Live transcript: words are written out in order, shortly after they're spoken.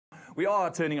We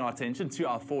are turning our attention to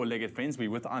our four-legged friends.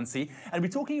 We're with Ansie, and we're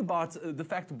talking about the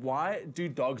fact, why do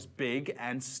dogs beg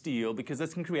and steal? Because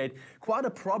this can create quite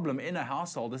a problem in a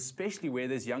household, especially where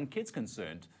there's young kids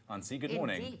concerned. Ansie, good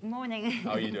morning. Indeed. Morning.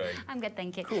 How are you doing? I'm good,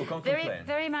 thank you. Cool, can't complain.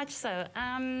 Very much so.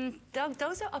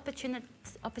 Dogs are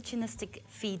opportunistic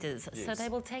feeders, yes. So they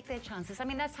will take their chances. I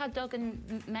mean, that's how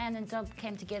man and dog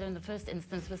came together in the first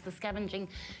instance, was the scavenging,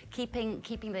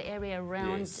 keeping the area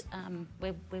around yes.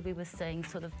 where we were staying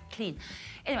sort of clean.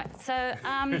 Anyway, so...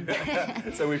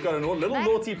 So we've got a little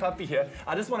naughty puppy here.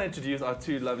 I just want to introduce our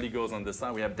two lovely girls on this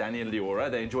side. We have Danny and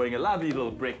Leora. They're enjoying a lovely little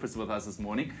breakfast with us this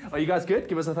morning. Are you guys good?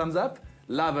 Give us a thumbs up.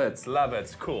 Love it, love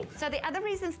it, cool. So the other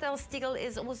reasons they'll steal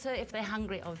is also if they're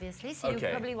hungry, obviously. So okay.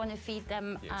 you probably want to feed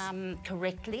them yes.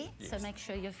 Correctly. Yes. So make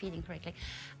sure you're feeding correctly.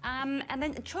 And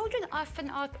then children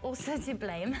often are also to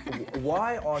blame.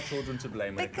 Why are children to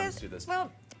blame when it comes to this?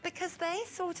 Well, because they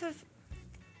sort of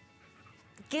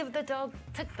give the dog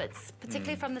tidbits,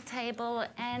 particularly from the table,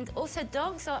 and also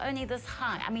dogs are only this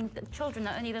high. I mean, the children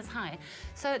are only this high.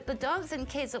 So the dogs and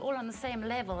kids are all on the same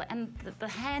level, and the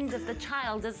hand of the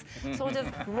child is sort of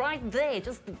right there,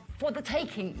 just for the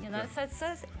taking, you know. Yeah. So it's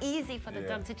so easy for the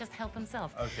dog to just help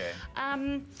himself. Okay.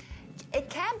 It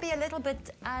can be a little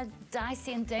bit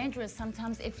dicey and dangerous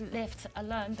sometimes if left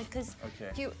alone, because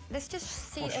let's just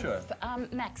see if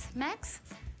Max.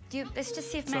 Let's just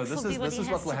see if Max will do what he has to do. This is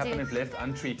what will happen if left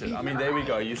untreated. I mean, there we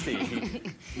go, you see.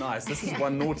 Nice, this is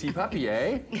one naughty puppy,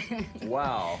 eh?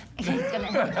 Wow. He's going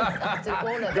to do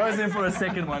all of that. Goes in for a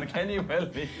second one, can you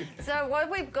believe? So what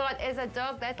we've got is a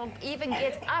dog that'll even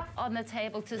get up on the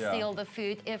table to steal the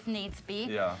food if needs be.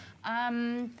 Yeah.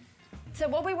 So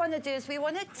what we want to do is we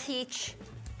want to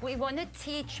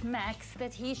teach Max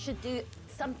that he should do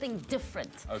something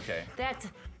different. Okay. That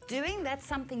doing that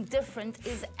something different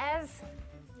is as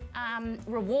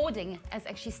rewarding as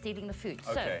actually stealing the food.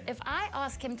 Okay. So if I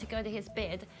ask him to go to his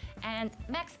bed, and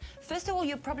Max, first of all,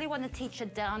 you probably want to teach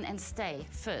it down and stay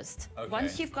first. Okay.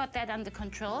 Once you've got that under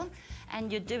control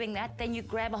and you're doing that, then you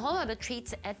grab a whole lot of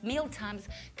treats at meal times,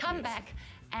 come back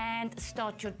and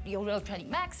start your real training.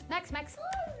 Max,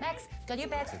 go to your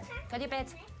bed, go to your bed.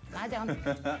 Lie down,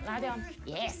 lie down.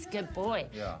 Yes, good boy.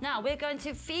 Yeah. Now, we're going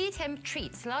to feed him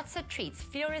treats, lots of treats,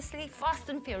 furiously, fast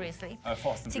and furiously.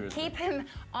 To keep him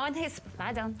on his...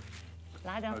 Lie down,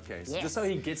 lie down. Okay, so just so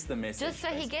he gets the message. Just so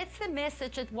he gets the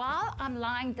message that while I'm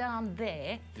lying down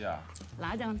there,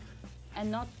 lie down,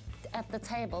 and not at the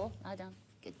table, lie down.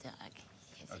 Good dog.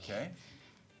 Yes, okay.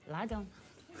 Lie down.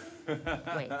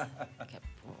 Wait, good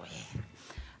boy.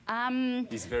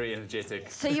 He's very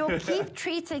energetic. So you'll keep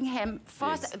treating him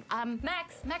fast. Yes.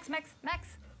 Max.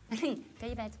 Go to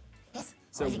your bed. Yes.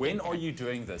 So when are you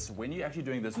doing this? When are you actually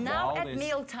doing this? Now at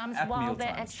meal times, while they're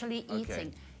actually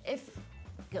eating.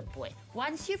 Good boy.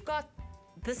 Once you've got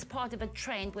this part of it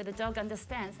trained, where the dog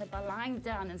understands that by lying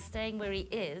down and staying where he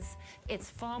is, it's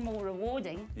far more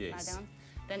rewarding, lie down,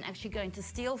 than actually going to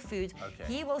steal food.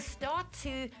 Okay. He will start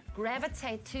to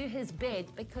gravitate to his bed,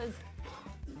 because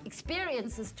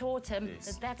experience has taught him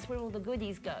that that's where all the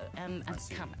goodies go and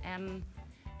come.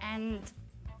 And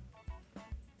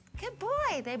good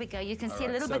boy, there we go. You can see a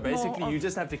little bit more. So basically, you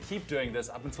just have to keep doing this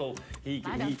up until he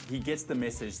gets the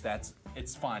message that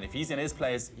it's fine. If he's in his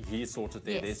place, he's sorted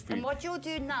there. There's food. And what you'll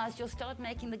do now is you'll start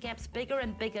making the gaps bigger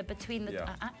and bigger between the...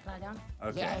 lie down.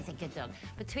 Okay. Yeah, he's a good dog.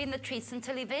 Between the treats,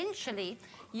 until eventually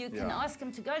you can ask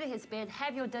him to go to his bed,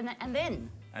 have your dinner, and then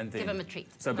give him a treat.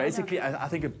 So basically, I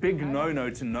think a big no-no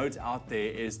to note out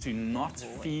there is to not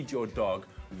feed your dog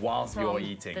whilst you're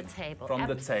eating. From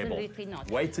the table. Absolutely not.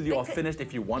 Wait till you are finished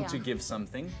if you want to give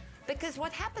something. Because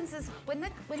what happens is when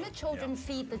the children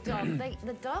feed the dog,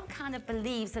 the dog kind of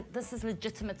believes that this is a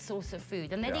legitimate source of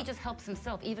food, and then he just helps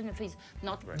himself, even if he's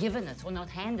not given it or not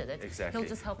handed it. He'll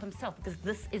just help himself, because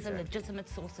this is a legitimate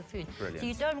source of food. Brilliant. So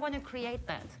you don't want to create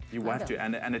that. You have to,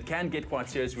 and it can get quite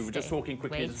serious. We were just talking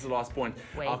quickly. This is the last point.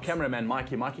 Our cameraman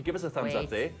Mikey, give us a thumbs up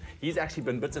there. He's actually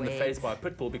been bitten in the face by a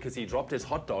pit bull because he dropped his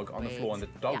hot dog on the floor, and the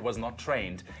dog was not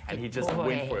trained, and he just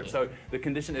went for it. So the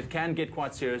condition, it can get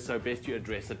quite serious. So best you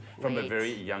address it from a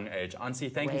very young age.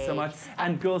 Ansie, thank you so much.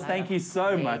 And girls, thank you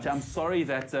so much. I'm sorry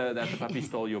that the puppy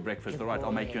stole your breakfast. All right,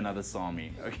 I'll make you another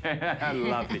salmi. Okay,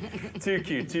 lovely. Too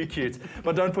cute, too cute.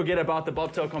 But don't forget about the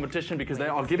Bobtail competition, because they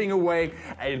are giving away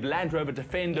a Land Rover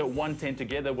Defender 110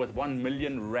 together with R1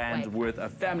 million worth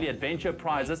of family adventure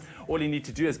prizes. All you need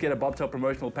to do is get a Bobtail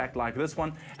promotional pack like this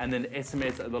one, and then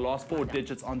SMS the last 4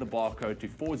 digits on the barcode to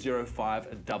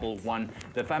 40511.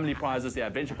 The family prizes, the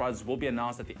adventure prizes, will be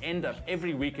announced at the end of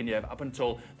every week, and You have up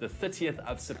until the 30th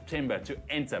of September to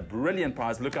enter. Brilliant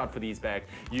prize. Look out for these bags.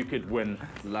 You could win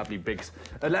lovely bigs.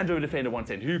 A Land Rover Defender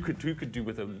 110. Who could do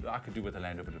with a? I could do with a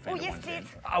Land Rover Defender 110.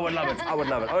 Please. I would love it. I would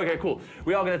love it. Okay, cool.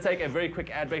 We are going to take a very quick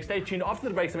ad break. Stay tuned. After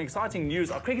the break, some exciting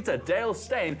news. Our cricketer Dale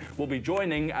Steyn will be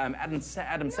joining Adam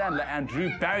Sandler and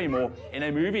Drew Barrymore in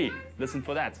a movie. Listen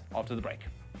for that after the break.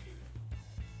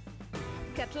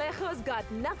 Katlejo's got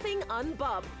nothing on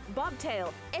Bob.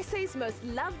 Bobtail, SA's most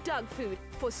loved dog food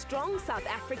for strong South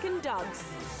African dogs.